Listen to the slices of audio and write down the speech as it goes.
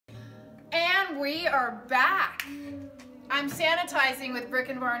And we are back. I'm sanitizing with Brick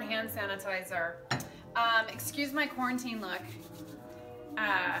and Barn hand sanitizer. Excuse my quarantine look.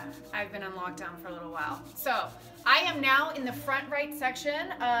 I've been on lockdown for a little while. So I am now in the front right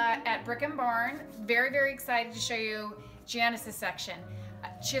section at Brick and Barn. Very, very excited to show you Janice's section.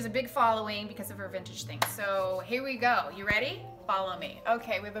 She has a big following because of her vintage things. So here we go. You ready? Follow me.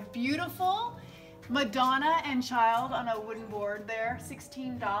 Okay, we have a beautiful Madonna and child on a wooden board there,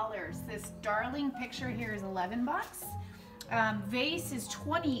 $16. This darling picture here is 11 bucks. Vase is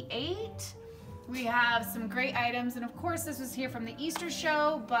 28. We have some great items, and of course this was here from the Easter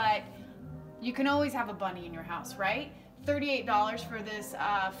show, but you can always have a bunny in your house, right? $38 for this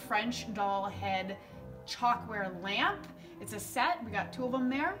French doll head chalkware lamp. It's a set, we got 2 of them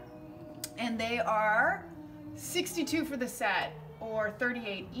there, and they are $62 for the set, or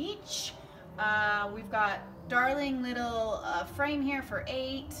 $38 each. We've got darling little frame here for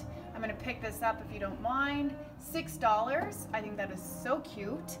 $8. I'm gonna pick this up if you don't mind. $6. I think that is so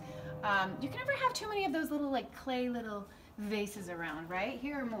cute. You can never have too many of those little like clay little vases around, right?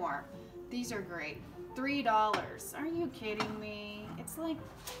 Here are more. These are great. $3. Are you kidding me? It's like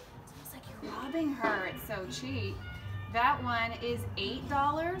you're robbing her. It's so cheap. That one is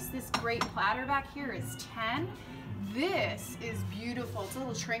 $8. This great platter back here is $10. This is beautiful. It's a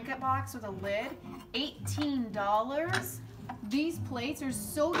little trinket box with a lid. $18. These plates are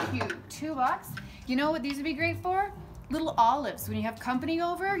so cute. $2. You know what these would be great for? Little olives. When you have company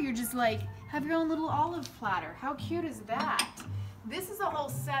over, you're just like, have your own little olive platter. How cute is that? This is a whole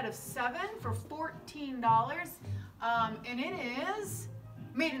set of 7 for $14. And it is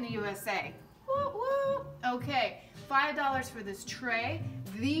made in the USA. Woo woo. Okay, $5 for this tray.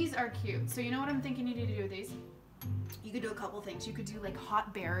 These are cute. So you know what I'm thinking you need to do with these? You could do a couple things. You could do like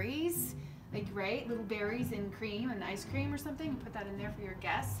hot berries, like, right? Little berries and cream and ice cream or something. Put that in there for your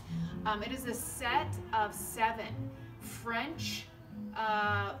guests. It is a set of 7 French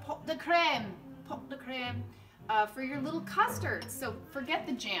pot de crème for your little custards. So forget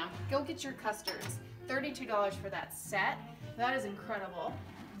the jam. Go get your custards. $32 for that set. That is incredible.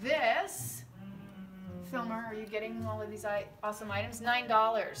 This, Filmer, are you getting all of these awesome items?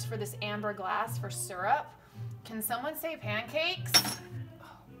 $9 for this amber glass for syrup. Can someone say pancakes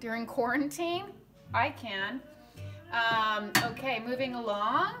during quarantine? I can. Okay, moving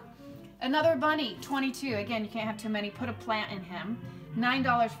along. Another bunny, $22. Again, you can't have too many. Put a plant in him.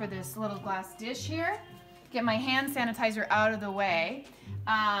 $9 for this little glass dish here. Get my hand sanitizer out of the way.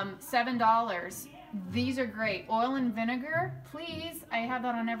 $7. These are great. Oil and vinegar, please. I have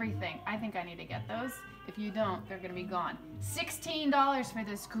that on everything. I think I need to get those. If you don't, they're gonna be gone. $16 for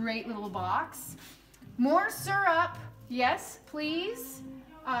this great little box. More syrup, yes, please.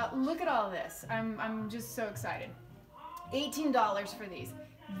 Look at all this. I'm just so excited. $18 for these.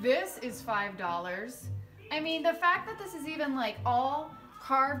 This is $5. I mean, the fact that this is even like all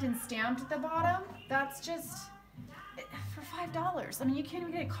carved and stamped at the bottom, that's just for $5. I mean, you can't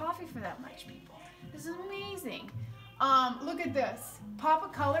even get a coffee for that much, people. This is amazing. Look at this. Pop a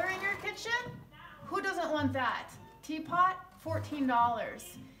color in your kitchen? Who doesn't want that? Teapot, $14.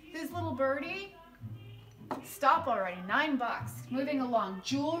 This little birdie, stop already, $9. Moving along,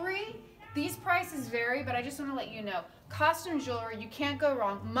 jewelry. These prices vary, but I just want to let you know. Costume jewelry, you can't go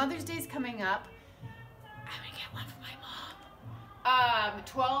wrong. Mother's Day's coming up. I'm gonna get one for my mom.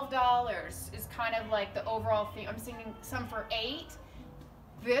 $12 is kind of like the overall thing. I'm seeing some for $8.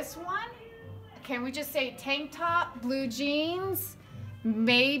 This one, can we just say tank top, blue jeans,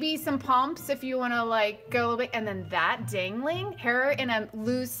 maybe some pumps if you want to like go a little bit, and then that dangling hair in a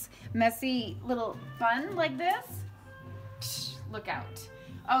loose, messy little bun like this. Psh, look out.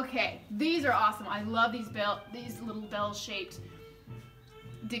 Okay, these are awesome. I love these little bell-shaped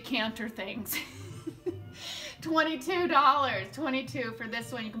decanter things. $22. $22 for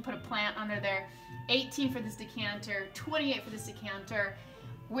this one. You can put a plant under there. $18 for this decanter. $28 for this decanter.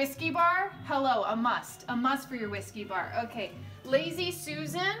 Whiskey bar, hello, a must. A must for your whiskey bar. Okay, Lazy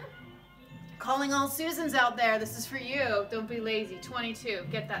Susan. Calling all Susans out there, this is for you. Don't be lazy. $22.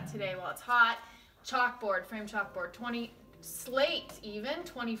 Get that today while it's hot. Chalkboard, frame chalkboard. $20. Slate even,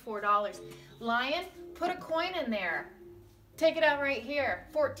 $24. Lion, put a coin in there. Take it out right here.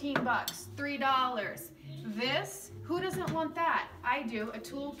 $14. $3. This, who doesn't want that? I do. A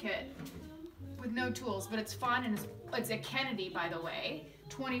toolkit with no tools, but it's fun, and it's a Kennedy, by the way.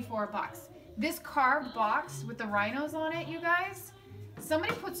 $24. This carved box with the rhinos on it, you guys,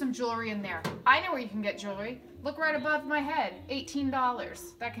 somebody put some jewelry in there. I know where you can get jewelry. Look right above my head,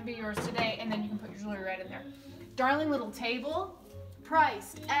 $18. That can be yours today, and then you can put your jewelry right in there. Darling little table,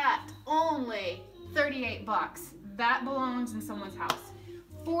 priced at only $38. That belongs in someone's house.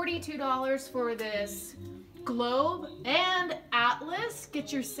 $42 for this globe and atlas.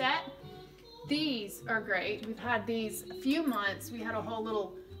 Get your set. These are great. We've had these a few months. We had a whole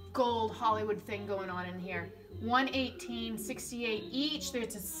little gold Hollywood thing going on in here. $118.68 each.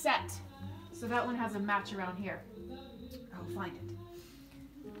 There's a set. So that one has a match around here. I'll find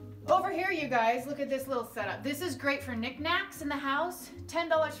it. Over here, you guys, look at this little setup. This is great for knickknacks in the house.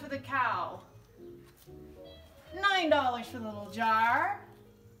 $10 for the cow. $9 for the little jar.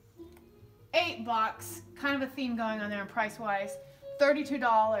 $8. Kind of a theme going on there price-wise.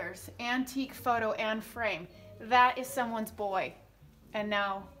 $32. Antique photo and frame. That is someone's boy. And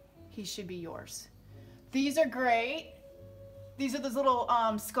now he should be yours. These are great. These are those little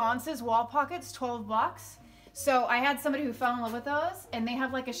sconces, wall pockets, $12. So I had somebody who fell in love with those, and they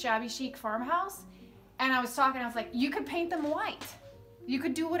have like a shabby chic farmhouse. And I was talking, I was like, you could paint them white. You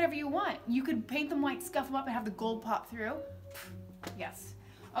could do whatever you want. You could paint them white, scuff them up, and have the gold pop through. Yes.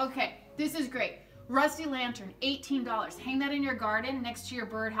 Okay, this is great. Rusty lantern, $18. Hang that in your garden next to your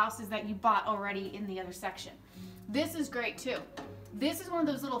birdhouses that you bought already in the other section. This is great too. This is one of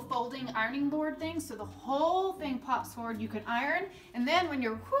those little folding ironing board things, so the whole thing pops forward. You can iron, and then when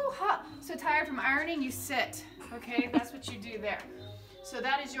you're so tired from ironing, you sit. Okay, that's what you do there. So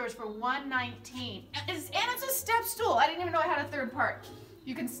that is yours for $119. And it's a step stool. I didn't even know I had a third part.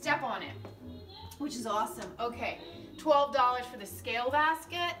 You can step on it, which is awesome. Okay, $12 for the scale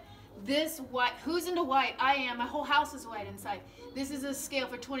basket. This white, who's into white? I am. My whole house is white inside. This is a scale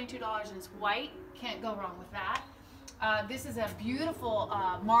for $22 and it's white. Can't go wrong with that. This is a beautiful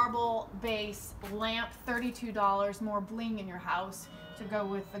marble base lamp, $32. More bling in your house to go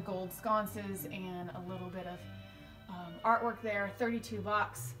with the gold sconces and a little bit of artwork there,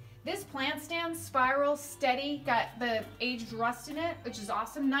 $32. This plant stand, spiral, steady, got the aged rust in it, which is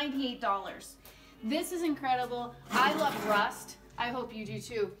awesome, $98. This is incredible. I love rust. I hope you do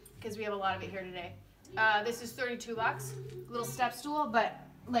too, because we have a lot of it here today. This is $32, little step stool, but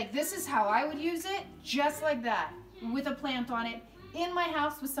like this is how I would use it, just like that, with a plant on it, in my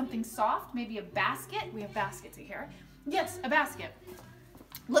house with something soft, maybe a basket. We have baskets here. Yes, a basket.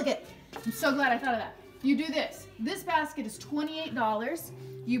 Look it, I'm so glad I thought of that. You do this. This basket is $28.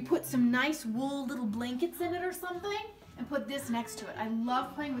 You put some nice wool little blankets in it or something, and put this next to it. I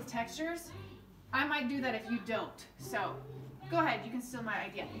love playing with textures. I might do that if you don't. So go ahead, you can steal my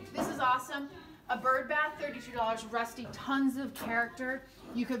idea. This is awesome. A bird bath, $32, rusty, tons of character.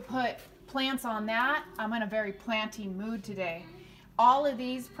 You could put plants on that. I'm in a very planty mood today. All of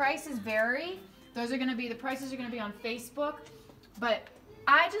these prices vary. Those are gonna be, the prices are gonna be on Facebook, but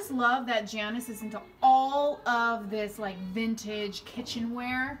I just love that Janice is into all of this like vintage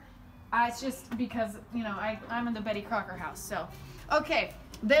kitchenware. It's just because, you know, I'm in the Betty Crocker house, so. Okay,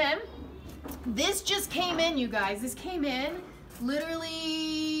 then this just came in, you guys. This came in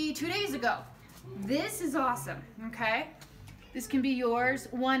literally 2 days ago. This is awesome, okay? This can be yours,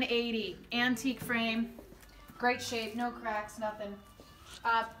 $180, antique frame, great shape, no cracks, nothing.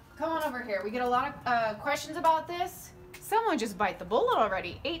 Come on over here. We get a lot of questions about this. Someone just bite the bullet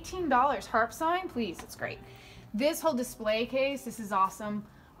already. $18, harp sign, please, it's great. This whole display case, this is awesome.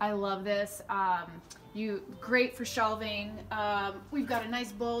 I love this. Great for shelving. We've got a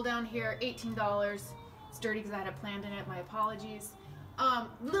nice bowl down here, $18. It's dirty because I had a plant in it, my apologies.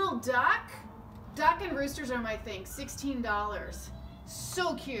 Little duck and roosters are my thing, $16.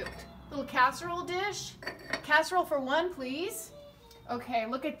 So cute. Little casserole dish. Casserole for one, please. Okay,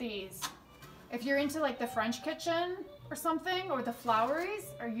 look at these. If you're into like the French kitchen or something, or the floweries,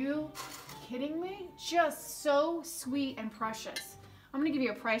 are you kidding me? Just so sweet and precious. I'm gonna give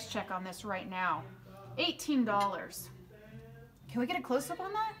you a price check on this right now. $18. Can we get a close-up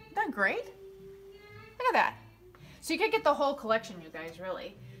on that? Isn't that great? Look at that. So you could get the whole collection, you guys,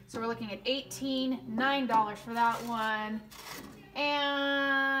 really. So we're looking at $18, $9 for that one,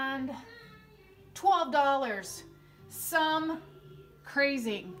 and $12. Some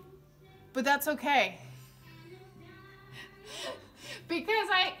crazing, but that's okay. Because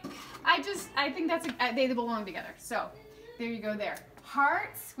I think they belong together. So there you go there.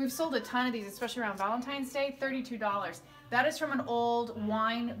 Hearts, we've sold a ton of these, especially around Valentine's Day, $32. That is from an old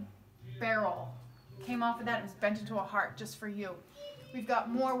wine barrel. Came off of that, it was bent into a heart just for you. We've got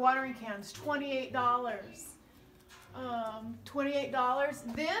more watering cans, $28.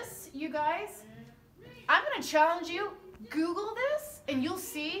 $28. This, you guys, I'm gonna challenge you, Google this and you'll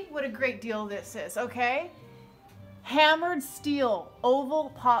see what a great deal this is, okay? Hammered steel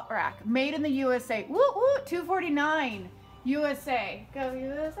oval pot rack, made in the USA. Woo woo, $249 USA. Go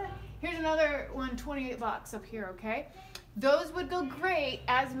USA. Here's another one, $28 up here, okay? Those would go great,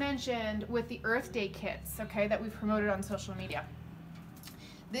 as mentioned, with the Earth Day kits, okay, that we've promoted on social media.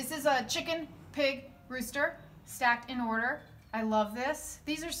 This is a chicken, pig, rooster, stacked in order. I love this.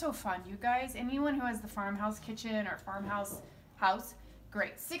 These are so fun, you guys. Anyone who has the farmhouse kitchen or farmhouse house,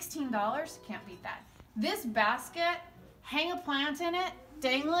 great. $16, can't beat that. This basket, hang a plant in it,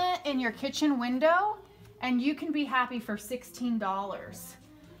 dangle it in your kitchen window, and you can be happy for $16.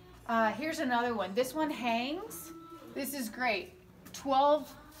 Here's another one. This one hangs. This is great. $12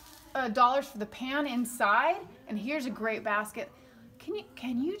 for the pan inside, and here's a great basket.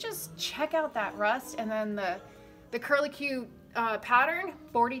 Can you just check out that rust and then the curlicue pattern?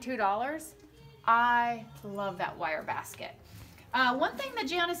 $42. I love that wire basket. One thing that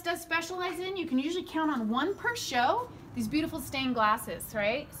Janice does specialize in, you can usually count on one per show. These beautiful stained glasses,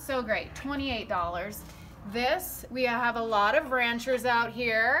 right? So great. $28. This, we have a lot of ranchers out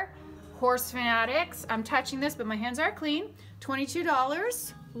here. Horse fanatics. I'm touching this, but my hands are clean.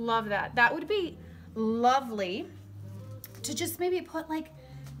 $22. Love that. That would be lovely to just maybe put, like,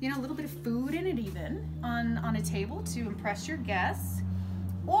 you know, a little bit of food in it even on a table to impress your guests.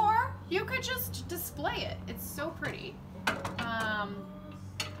 Or you could just display it. It's so pretty.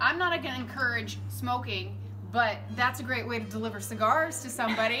 I'm not going to encourage smoking, but that's a great way to deliver cigars to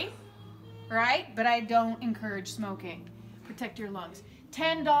somebody, right? But I don't encourage smoking. Protect your lungs.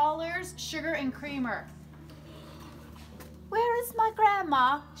 $10, sugar and creamer. Where is my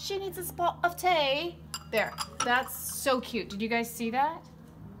grandma? She needs a spot of tea. There, that's so cute. Did you guys see that?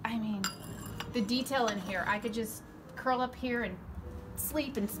 I mean, the detail in here. I could just curl up here and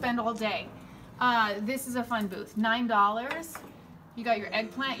sleep and spend all day. This is a fun booth. $9. You got your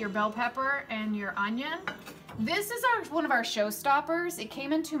eggplant, your bell pepper, and your onion. This is one of our showstoppers. It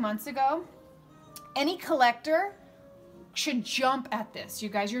came in 2 months ago. Any collector should jump at this, you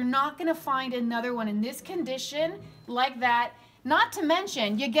guys. You're not gonna find another one in this condition like that. Not to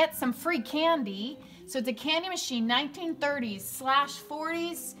mention, you get some free candy. So it's a candy machine,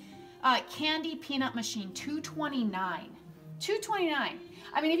 1930s/40s candy peanut machine, $2.29. $2.29.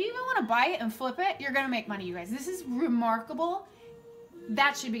 I mean, if you even want to buy it and flip it, you're gonna make money, you guys. This is remarkable.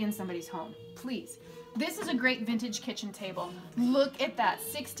 That should be in somebody's home, please. This is a great vintage kitchen table. Look at that,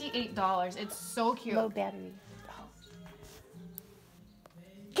 $68. It's so cute. Low battery.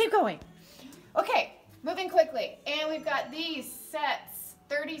 Keep going. Okay, moving quickly. And we've got these sets,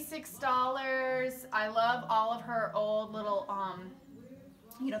 $36. I love all of her old little,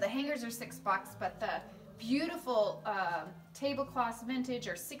 you know, the hangers are $6, but the beautiful tablecloths vintage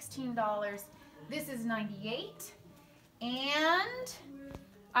are $16. This is $98. And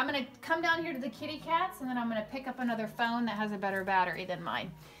I'm gonna come down here to the kitty cats, and then I'm gonna pick up another phone that has a better battery than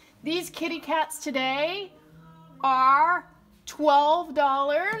mine. These kitty cats today are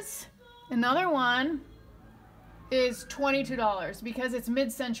 $12. Another one is $22 because it's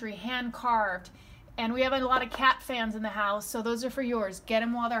mid-century, hand carved. And we have a lot of cat fans in the house, so those are for yours. Get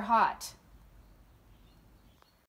them while they're hot.